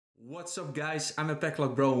What's up guys, I'm a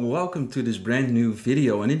Packlock Bro and welcome to this brand new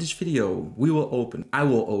video. And in this video I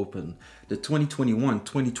will open the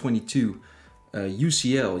 2021-2022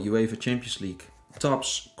 UCL UEFA Champions League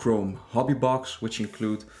Topps Chrome Hobby Box, which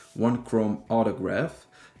include one Chrome autograph.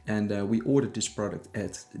 And we ordered this product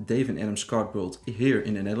at Dave and Adam's Card World here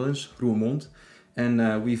in the Netherlands, Roermond.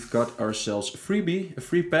 And we've got ourselves a freebie, a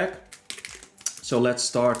free pack. So let's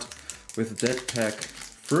start with that pack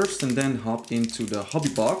first and then hop into the hobby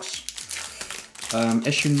box.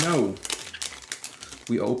 As you know,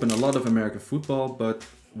 we open a lot of American football, but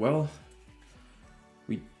well,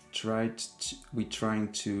 we're trying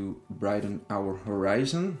to brighten our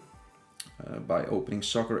horizon by opening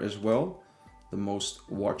soccer as well, the most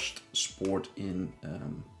watched sport in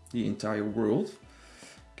the entire world.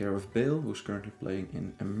 Gareth Bale, who's currently playing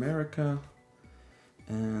in America,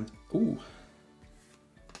 and ooh,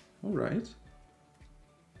 all right.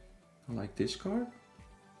 I like this card.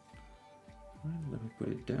 Right, let me put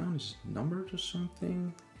it down. Is it numbered or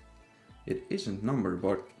something? It isn't numbered,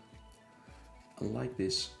 but I like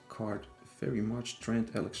this card very much.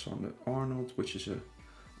 Trent Alexander-Arnold, which is an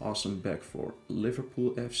awesome back for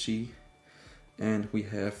Liverpool FC. And we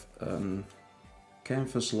have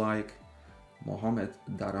canvas-like Mohamed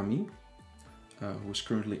Daramy, who's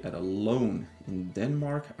currently at a loan in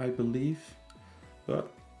Denmark, I believe.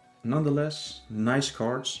 But nonetheless, nice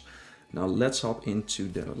cards. Now let's hop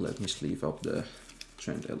into let me sleeve up the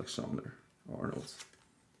Trent Alexander-Arnold.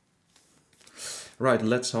 Right,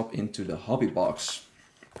 let's hop into the hobby box.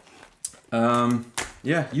 Yeah,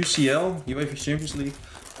 UCL, UEFA Champions League.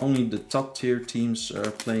 Only the top tier teams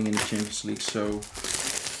are playing in the Champions League, so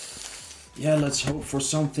yeah, let's hope for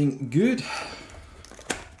something good.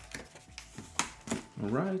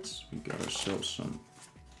 Alright, we got ourselves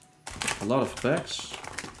a lot of packs.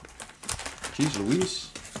 Jeez Louise.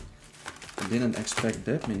 I didn't expect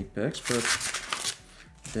that many packs, but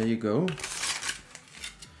there you go.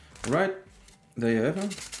 Right, there you have them.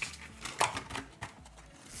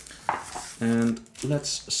 And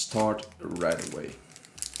let's start right away.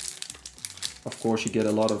 Of course, you get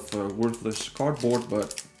a lot of worthless cardboard,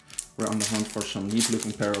 but we're on the hunt for some neat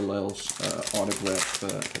looking parallels, autograph,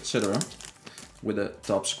 etc. with a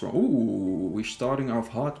Topps Chrome. Ooh, we're starting off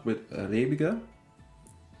hot with Rebiga.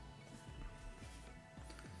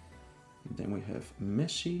 Then we have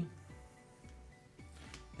Messi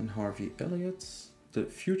and Harvey Elliott, the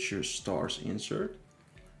Future Stars insert.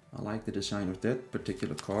 I like the design of that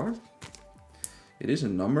particular card. It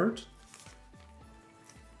isn't numbered.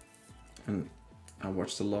 And I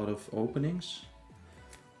watched a lot of openings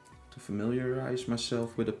to familiarize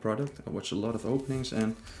myself with the product. I watched a lot of openings,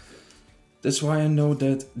 and that's why I know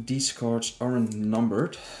that these cards aren't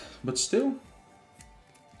numbered, but still.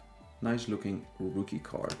 Nice looking rookie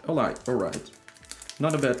card. Alright.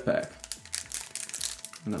 Not a bad pack.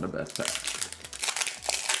 Not a bad pack.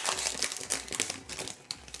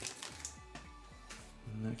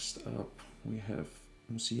 Next up we have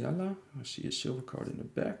Musiala. I see a silver card in the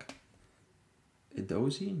back.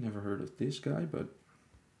 Edozie, never heard of this guy, but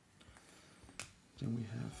then we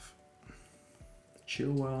have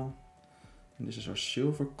Chilwell. And this is our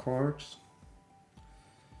silver card.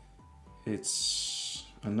 It's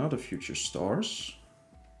another Future Stars,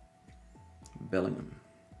 Bellingham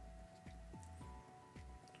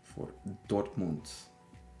for Dortmund.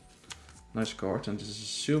 Nice card, and this is a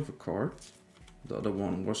silver card. The other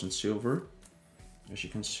one wasn't silver. As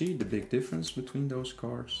you can see, the big difference between those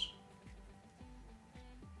cards.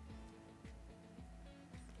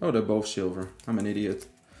 Oh, they're both silver. I'm an idiot.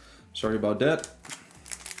 Sorry about that.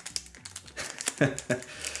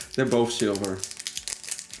 They're both silver.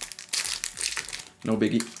 No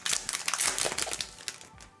biggie.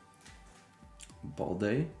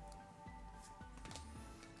 Balde.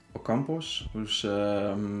 Ocampos, who's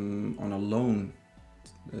on a loan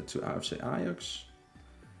to AFC Ajax.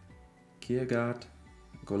 Kiergaard.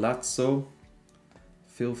 Golazzo.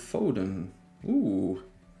 Phil Foden. Ooh,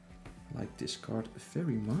 I like this card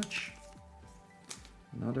very much.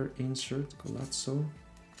 Another insert, Golazzo.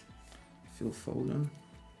 Phil Foden.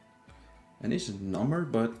 And this is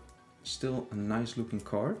numbered, but still a nice looking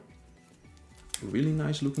card. A really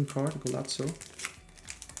nice looking card, Golazzo.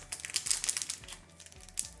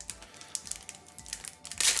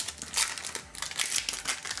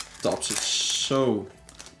 Topps is so...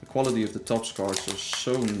 The quality of the Topps cards are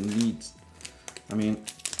so neat. I mean,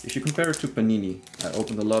 if you compare it to Panini, I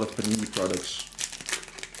opened a lot of Panini products.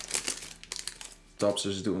 Topps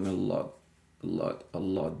is doing a lot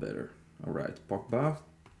better. Alright, Pogba.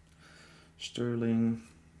 Sterling.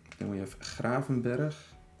 Then we have Gravenberg,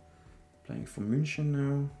 playing for München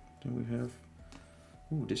now. Then we have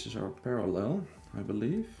Ooh, this is our parallel, I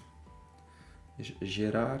believe. Is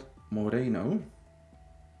Gerard Moreno.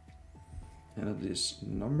 And it is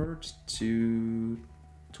numbered to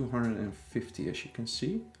 250, as you can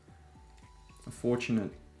see.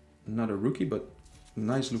 Unfortunate, not a rookie, but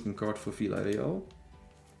nice looking card for Villarreal.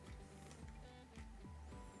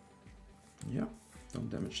 Yeah, don't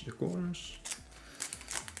damage the corners.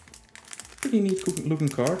 Pretty neat looking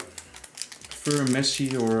card. Prefer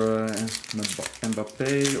Messi or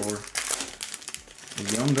Mbappe or a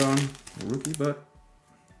young gun, a rookie, but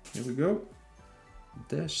here we go.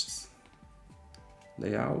 Dest,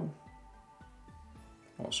 Leao,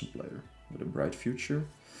 awesome player with a bright future.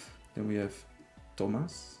 Then we have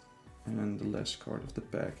Thomas, and the last card of the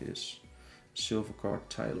pack is silver card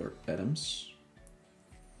Tyler Adams.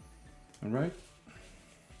 All right.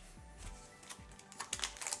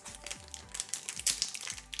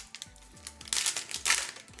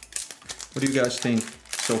 What do you guys think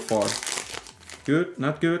so far? Good?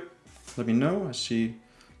 Not good? Let me know. I see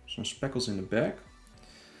some speckles in the back.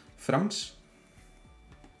 Franks,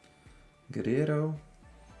 Guerrero,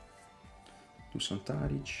 Dusan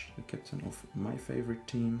Tadic, the captain of my favorite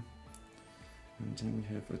team. And then we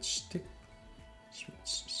have a sticky.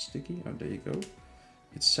 Oh, there you go.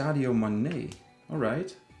 It's Sadio Mane. All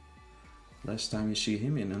right. Last time you see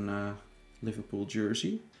him in a Liverpool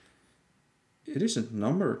jersey. It isn't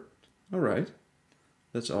numbered. All right.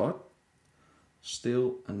 That's odd.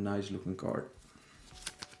 Still a nice looking card.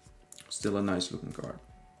 Still a nice looking card.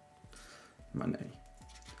 Mane.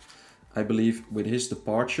 I believe with his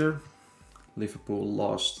departure, Liverpool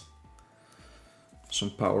lost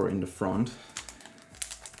some power in the front.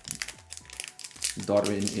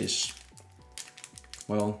 Darwin is,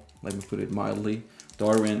 well, let me put it mildly,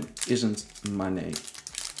 Darwin isn't Mane.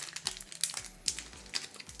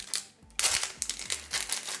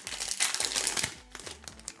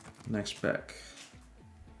 Next pack,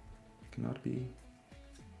 cannot be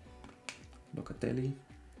Locatelli.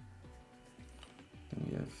 Then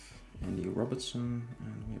we have Andy Robertson,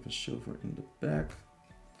 and we have a silver in the back,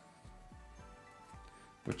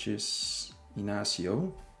 which is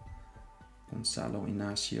Inacio, Gonzalo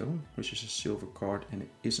Inacio, which is a silver card and it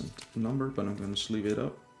isn't numbered, but I'm going to sleeve it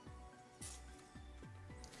up.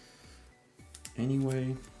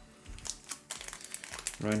 Anyway,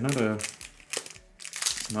 right, not a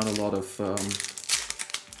lot of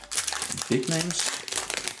big names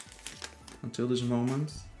until this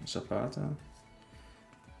moment. Zapata.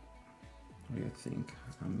 I think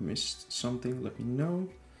I missed something, let me know.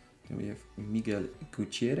 Then we have Miguel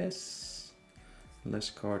Gutierrez. The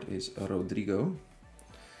last card is Rodrigo,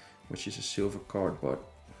 which is a silver card, but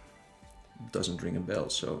doesn't ring a bell,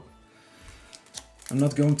 so I'm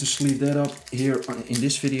not going to sleeve that up here in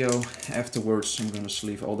this video. Afterwards, I'm going to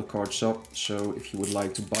sleeve all the cards up. So if you would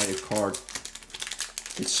like to buy a card,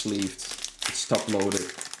 it's sleeved, it's top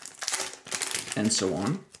loaded, and so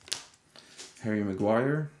on. Harry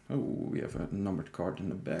Maguire. Oh, we have a numbered card in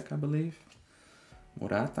the back, I believe.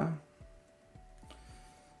 Morata.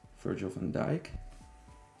 Virgil van Dijk.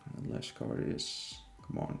 And the last card is,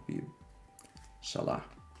 come on, be Salah.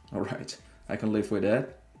 All right, I can live with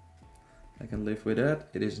that. I can live with that.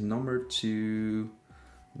 It is numbered to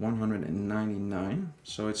 199.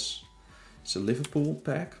 So it's a Liverpool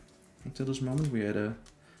pack. Until this moment, we had a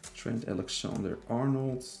Trent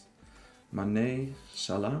Alexander-Arnold, Mane,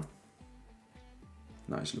 Salah.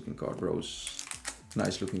 Nice looking card, Rose.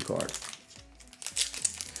 Nice looking card.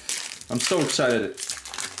 I'm so excited.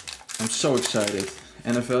 I'm so excited.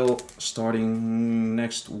 NFL starting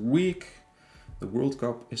next week. The World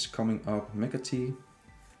Cup is coming up. McAtee,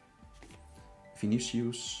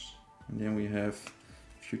 Vinicius, and then we have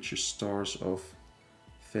future stars of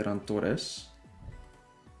Ferran Torres.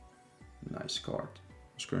 Nice card.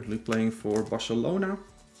 He's currently playing for Barcelona.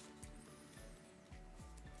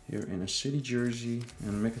 Here in a City jersey,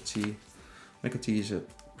 and McAtee is a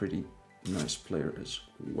pretty nice player as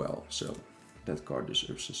well, so that card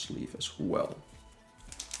deserves a sleeve as well.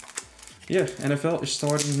 Yeah, NFL is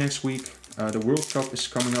starting next week. The World Cup is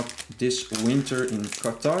coming up this winter in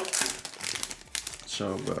Qatar.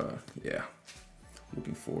 So yeah,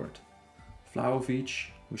 looking forward.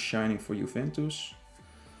 Vlahovic, who's shining for Juventus.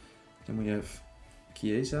 Then we have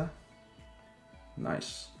Chiesa.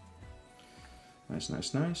 Nice. Nice,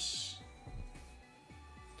 nice, nice.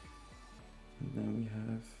 And then we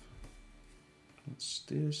have, what's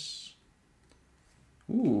this?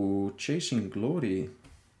 Ooh, Chasing Glory.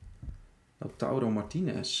 Lautaro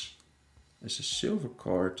Martinez. It's a silver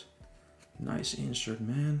card. Nice insert,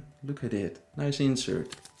 man. Look at it. Nice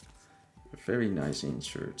insert. A very nice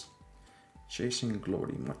insert. Chasing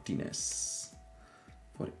Glory Martinez.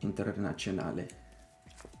 for Internazionale.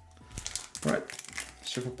 Alright,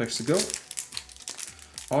 several packs to go.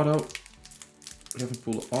 Auto. We haven't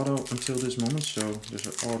pulled auto until this moment, so there's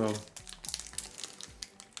an auto.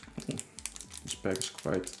 This pack is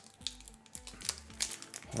quite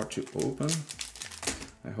hard to open.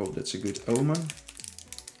 I hope that's a good omen.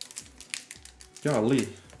 Golly.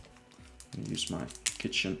 Let me use my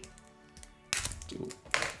kitchen tool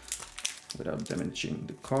without damaging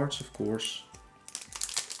the cards, of course.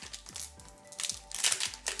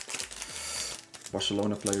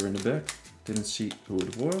 Barcelona player in the back. Didn't see who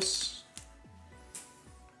it was.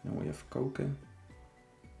 Then we have Koke.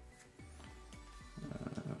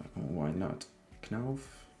 Why not Knauf?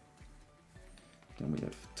 Then we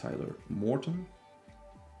have Tyler Morton.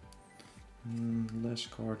 Last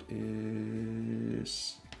card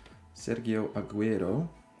is Sergio Aguero,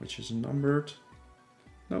 which is numbered.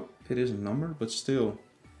 No, it isn't numbered, but still.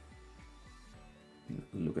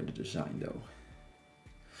 Look at the design though.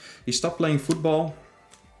 He stopped playing football.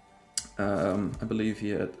 I believe he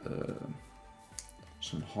had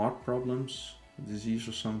some heart problems, disease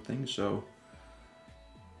or something. So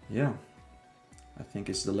yeah, I think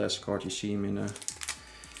it's the last card you see him in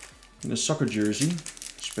a soccer jersey,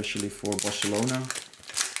 especially for Barcelona.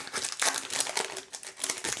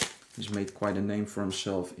 He's made quite a name for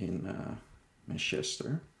himself in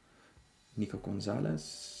Manchester. Nico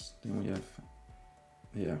Gonzalez. Then we have,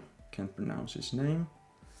 yeah, can't pronounce his name.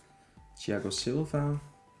 Thiago Silva.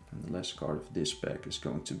 And the last card of this pack is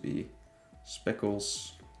going to be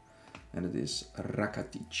Speckles. And it is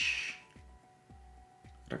Rakitic.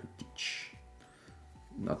 Rakitic.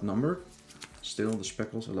 Not numbered. Still the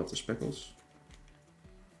Speckles. I love the Speckles.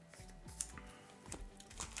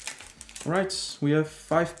 Alright, we have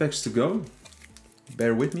 5 packs to go.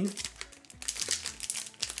 Bear with me.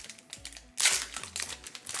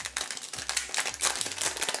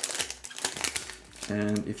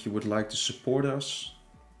 And if you would like to support us,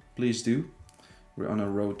 please do. We're on a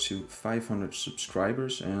road to 500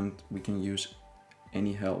 subscribers and we can use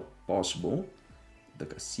any help possible. The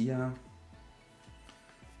Casilla.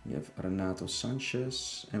 We have Renato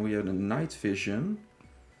Sanchez. And we have the Night Vision.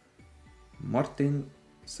 Martin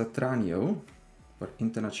Satranio for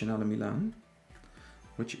Internazionale Milan,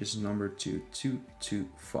 which is numbered to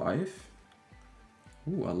 225.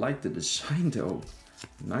 Ooh, I like the design though.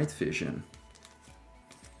 Night Vision.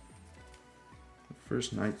 The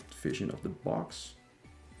first Night Vision of the box.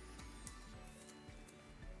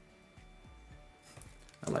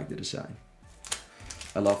 I like the design.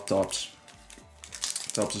 I love Topps.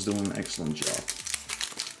 Topps is doing an excellent job.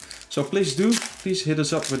 So please hit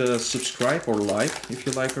us up with a subscribe or like if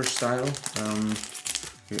you like our style.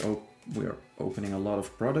 We are opening a lot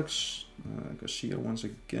of products. Garcia once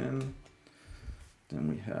again. Then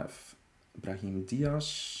we have Brahim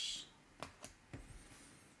Diaz.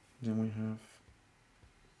 Then we have,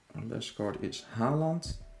 our last card is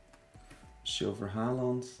Haaland. Silver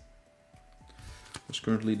Haaland. Who's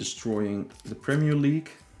currently destroying the Premier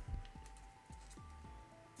League.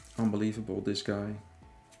 Unbelievable, this guy.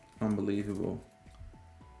 Unbelievable.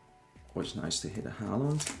 Always nice to hit a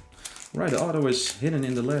Haaland. Right, the auto is hidden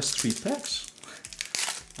in the last 3 packs.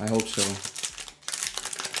 I hope so.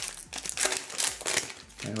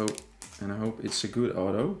 I hope it's a good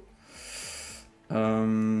auto.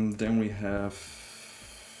 Then we have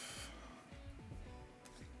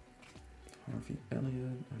Harvey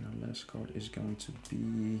Elliott, and our last card is going to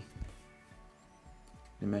be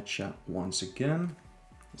the Matcha once again.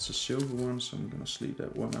 It's a silver one, so I'm gonna sleeve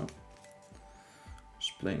that one up.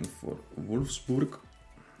 He's playing for Wolfsburg.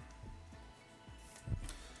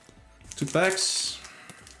 2 packs.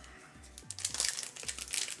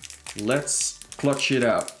 Let's clutch it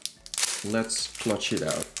out. Let's clutch it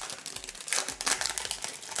out.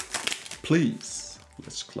 Please,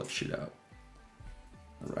 let's clutch it out.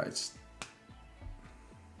 Alright.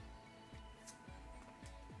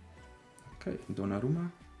 Okay, Donnarumma.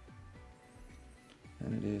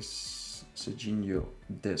 And it is Serginho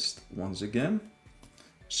Dest once again.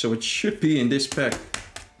 So it should be in this pack,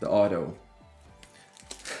 the auto.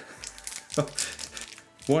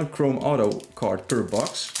 1 chrome auto card per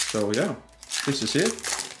box. So yeah, this is it.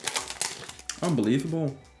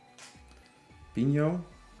 Unbelievable. Pinho.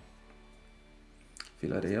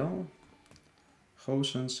 Villarreal.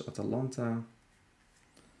 Gosens, Atalanta.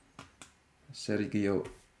 Sergio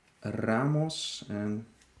Ramos. And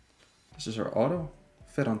this is our auto.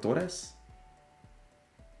 Ferran Torres.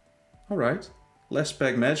 Alright, last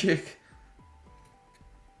pack magic.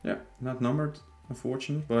 Yeah, not numbered,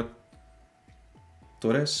 unfortunately, but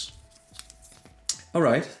Torres.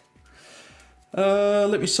 Alright,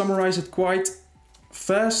 let me summarize it quite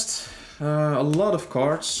Fast, a lot of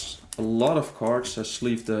cards. I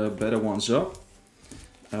sleeved the better ones up.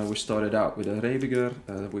 We started out with a Rebiger,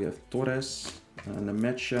 we have Torres,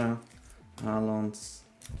 Nemecha, Haaland.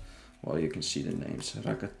 Well, you can see the names: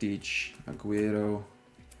 Rakitic, Aguero,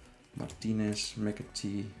 Martinez,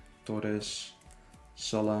 McAtee, Torres,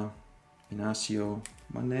 Salah, Inacio,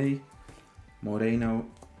 Mane, Moreno,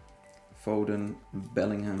 Foden,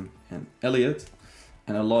 Bellingham, and Elliott.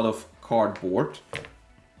 And a lot of cardboard.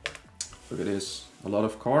 Look at this, a lot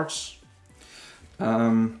of cards.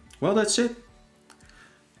 Well, that's it.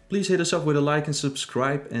 Please hit us up with a like and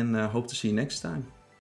subscribe, and hope to see you next time.